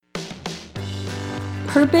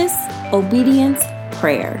purpose, obedience,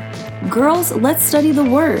 prayer. Girls, let's study the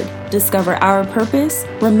Word, discover our purpose,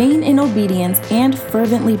 remain in obedience, and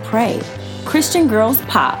fervently pray. Christian Girls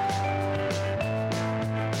Pop.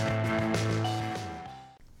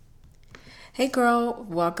 Hey girl,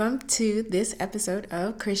 welcome to this episode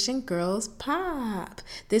of Christian Girls Pop.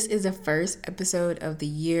 This is the first episode of the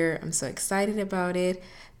year. I'm so excited about it.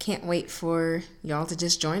 Can't wait for y'all to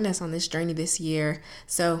just join us on this journey this year.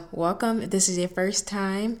 So welcome. If this is your first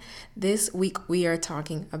time, this week we are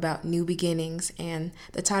talking about new beginnings, and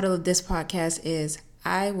the title of this podcast is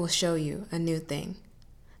I Will Show You a New Thing.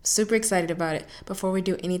 Super excited about it. Before we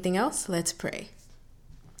do anything else, let's pray.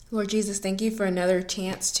 Lord Jesus, thank you for another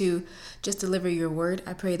chance to just deliver your word.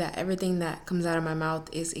 I pray that everything that comes out of my mouth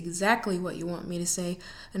is exactly what you want me to say.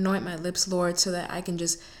 Anoint my lips, Lord, so that I can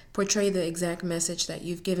just portray the exact message that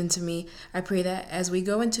you've given to me. I pray that as we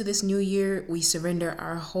go into this new year, we surrender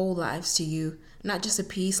our whole lives to you. Not just a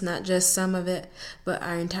piece, not just some of it, but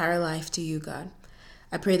our entire life to you, God.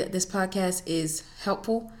 I pray that this podcast is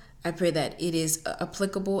helpful. I pray that it is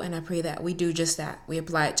applicable, and I pray that we do just that. We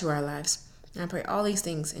apply it to our lives. And I pray all these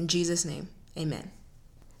things in Jesus' name. Amen.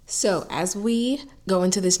 So as we go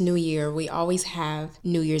into this new year, we always have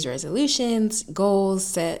New Year's resolutions, goals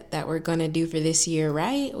set that we're going to do for this year,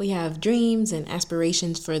 right? We have dreams and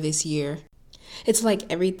aspirations for this year. It's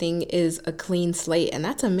like everything is a clean slate, and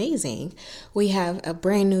that's amazing. We have a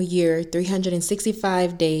brand new year,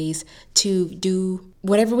 365 days to do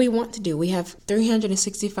whatever we want to do. We have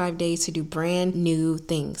 365 days to do brand new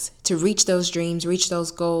things, to reach those dreams, reach those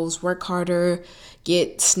goals, work harder,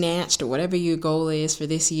 get snatched, or whatever your goal is for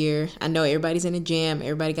this year. I know everybody's in the gym.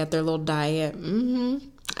 Everybody got their little diet.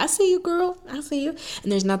 I see you, girl. I see you.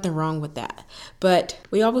 And there's nothing wrong with that. But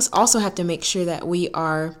we always also have to make sure that we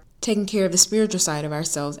are taking care of the spiritual side of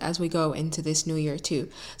ourselves as we go into this new year too.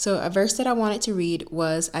 So a verse that I wanted to read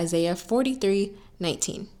was Isaiah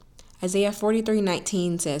 43:19. Isaiah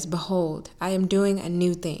 43:19 says, "Behold, I am doing a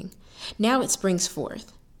new thing. Now it springs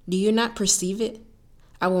forth. Do you not perceive it?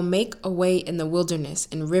 I will make a way in the wilderness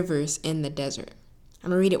and rivers in the desert."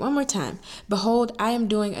 I'm going to read it one more time. "Behold, I am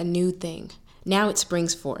doing a new thing. Now it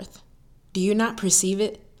springs forth. Do you not perceive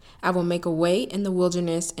it? I will make a way in the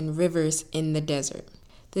wilderness and rivers in the desert."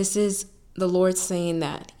 This is the Lord saying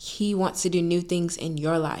that He wants to do new things in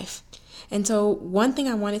your life. And so one thing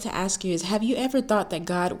I wanted to ask you is, have you ever thought that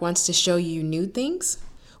God wants to show you new things?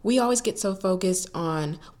 We always get so focused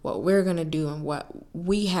on what we're going to do and what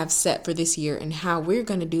we have set for this year and how we're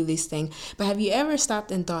going to do this thing. But have you ever stopped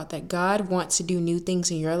and thought that God wants to do new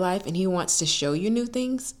things in your life and He wants to show you new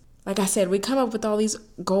things? Like I said, we come up with all these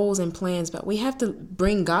goals and plans, but we have to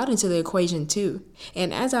bring God into the equation too.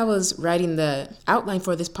 And as I was writing the outline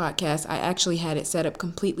for this podcast, I actually had it set up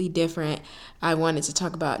completely different. I wanted to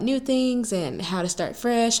talk about new things and how to start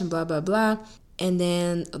fresh and blah, blah, blah. And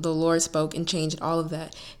then the Lord spoke and changed all of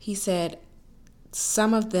that. He said,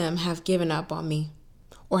 some of them have given up on me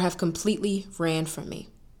or have completely ran from me.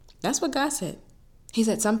 That's what God said. He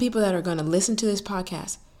said, some people that are going to listen to this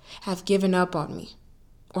podcast have given up on me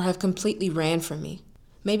or have completely ran from me.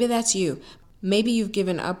 Maybe that's you. Maybe you've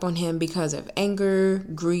given up on Him because of anger,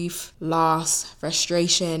 grief, loss,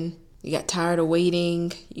 frustration. You got tired of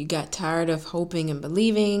waiting. You got tired of hoping and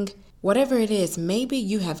believing. Whatever it is, maybe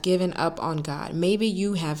you have given up on God. Maybe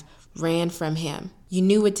you have ran from Him. You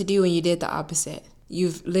knew what to do and you did the opposite.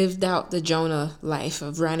 You've lived out the Jonah life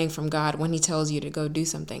of running from God when He tells you to go do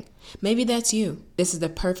something. Maybe that's you. This is the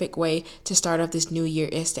perfect way to start off this new year,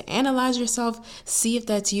 is to analyze yourself, see if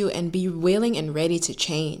that's you, and be willing and ready to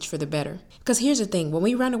change for the better. Because here's the thing, when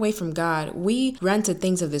we run away from God, we run to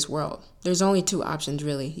things of this world. There's only two options,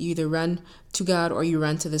 really. You either run to God or you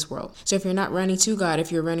run to this world. So if you're not running to God,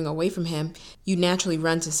 if you're running away from Him, you naturally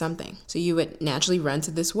run to something. So you would naturally run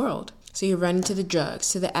to this world. So you're running to the drugs,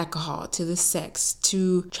 to the alcohol, to the sex,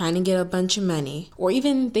 to trying to get a bunch of money, or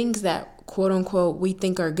even things that, quote unquote, we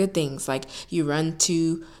think are good things. Like you run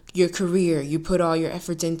to your career, you put all your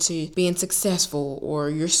efforts into being successful, or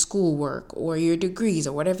your schoolwork, or your degrees,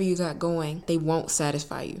 or whatever you got going. They won't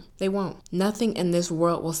satisfy you. They won't. Nothing in this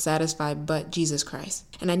world will satisfy but Jesus Christ.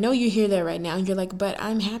 And I know you hear that right now and you're like, but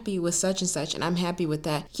I'm happy with such and such and I'm happy with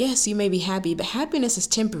that. Yes, you may be happy, but happiness is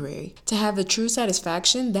temporary. To have the true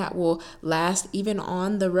satisfaction that will last even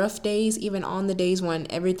on the rough days, even on the days when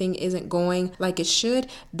everything isn't going like it should,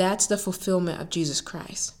 that's the fulfillment of Jesus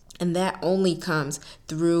Christ. And that only comes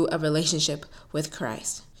through a relationship with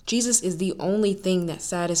Christ. Jesus is the only thing that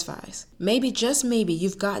satisfies. Maybe, just maybe,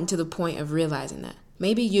 you've gotten to the point of realizing that.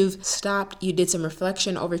 Maybe you've stopped, you did some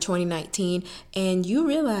reflection over 2019, and you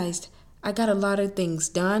realized, I got a lot of things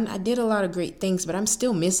done. I did a lot of great things, but I'm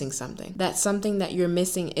still missing something. That something that you're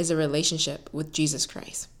missing is a relationship with Jesus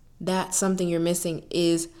Christ. That something you're missing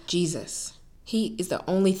is Jesus. He is the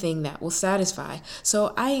only thing that will satisfy.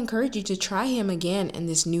 So I encourage you to try him again in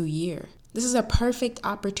this new year. This is a perfect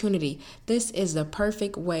opportunity. This is the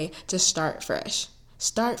perfect way to start fresh.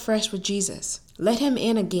 Start fresh with Jesus. Let him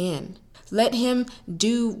in again. Let him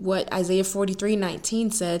do what Isaiah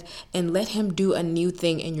 43:19 said, and let him do a new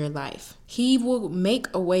thing in your life. He will make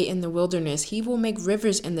a way in the wilderness. He will make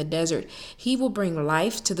rivers in the desert. He will bring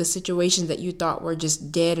life to the situations that you thought were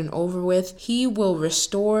just dead and over with. He will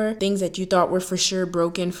restore things that you thought were for sure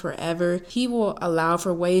broken forever. He will allow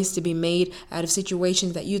for ways to be made out of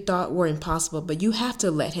situations that you thought were impossible, but you have to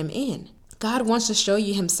let him in. God wants to show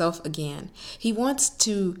you himself again. He wants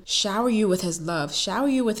to shower you with his love, shower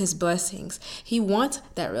you with his blessings. He wants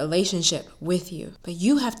that relationship with you, but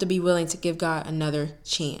you have to be willing to give God another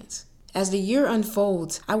chance. As the year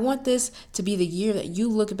unfolds, I want this to be the year that you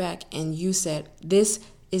look back and you said, this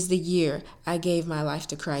is the year I gave my life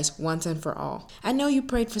to Christ once and for all. I know you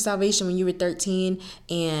prayed for salvation when you were 13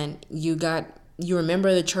 and you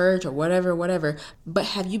remember the church or whatever, but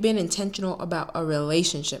have you been intentional about a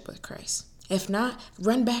relationship with Christ? If not,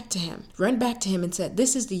 run back to him. Run back to him and say,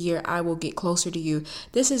 this is the year I will get closer to you.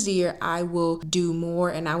 This is the year I will do more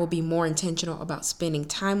and I will be more intentional about spending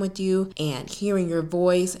time with you and hearing your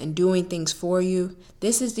voice and doing things for you.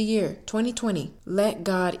 This is the year, 2020. Let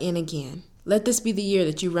God in again. Let this be the year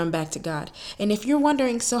that you run back to God. And if you're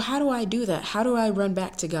wondering, so how do I do that? How do I run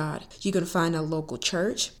back to God? You can find a local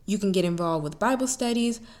church. You can get involved with Bible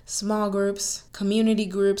studies, small groups, community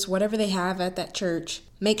groups, whatever they have at that church.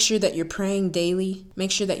 Make sure that you're praying daily.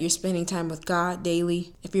 Make sure that you're spending time with God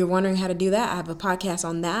daily. If you're wondering how to do that, I have a podcast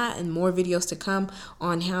on that and more videos to come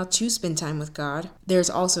on how to spend time with God.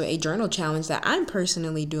 There's also a journal challenge that I'm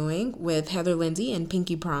personally doing with Heather Lindsay and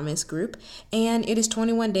Pinky Promise group. And it is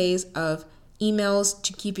 21 days of emails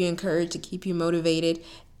to keep you encouraged, to keep you motivated,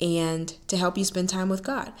 and to help you spend time with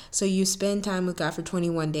God. So you spend time with God for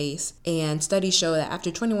 21 days. And studies show that after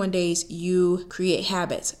 21 days, you create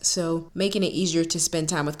habits. So making it easier to spend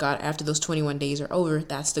time with God after those 21 days are over,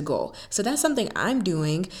 that's the goal. So that's something I'm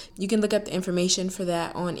doing. You can look up the information for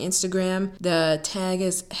that on Instagram. The tag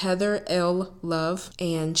is Heather L. Love,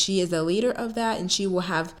 and she is the leader of that, and she will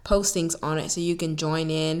have postings on it. So you can join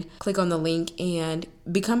in, click on the link, and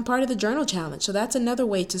become part of the journal challenge. So that's another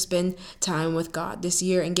way to spend time with God this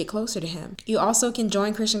year and get closer to him. You also can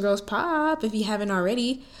join Christian Girls Pop if you haven't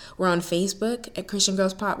already. We're on Facebook at Christian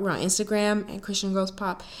Girls Pop. We're on Instagram at Christian Girls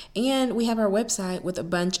Pop. And we have our website with a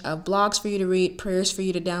bunch of blogs for you to read, prayers for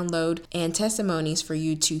you to download, and testimonies for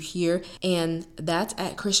you to hear. And that's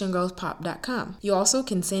at christiangirlspop.com. You also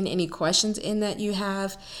can send any questions in that you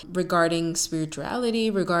have regarding spirituality,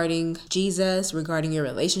 regarding Jesus, regarding your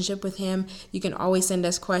relationship with him. You can always send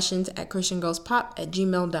us questions at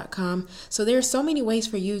christiangirlspop@gmail.com. So there are so many ways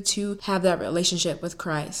for you to have that relationship with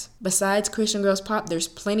Christ. Besides Christian Girls Pop, there's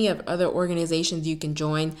plenty of other organizations you can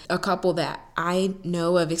join. A couple that I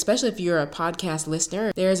know of, especially if you're a podcast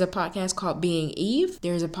listener, there's a podcast called Being Eve.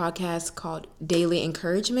 There's a podcast called Daily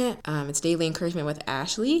Encouragement. It's Daily Encouragement with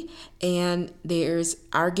Ashley. And there's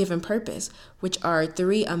Our Given Purpose, which are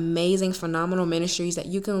 3 amazing, phenomenal ministries that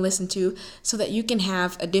you can listen to so that you can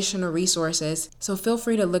have additional resources. So feel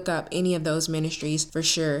free to look up any of those ministries for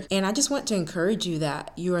sure. And I just want to encourage you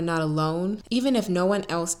that you are not alone. Even if no one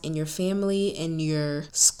else in your family, in your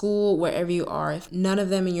school, wherever you are, if none of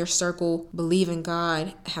them in your circle believe in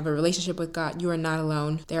God, have a relationship with God, you are not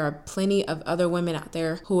alone. There are plenty of other women out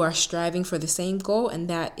there who are striving for the same goal, and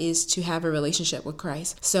that is to have a relationship with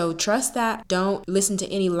Christ. So trust that. Don't listen to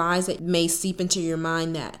any lies that may seep into your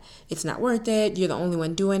mind that it's not worth it, you're the only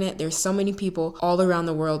one doing it. There's so many people all around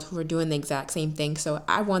the world who are doing the exact same thing. So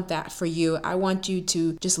I want that for you. I want you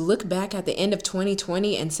to just look back at the end of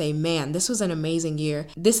 2020 and say, man, this was an amazing year.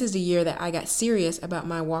 This is the year that I got serious about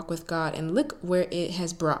my walk with God, and look where it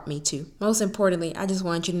has brought me to. Most importantly, I just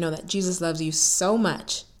want you to know that Jesus loves you so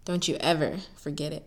much. Don't you ever forget it.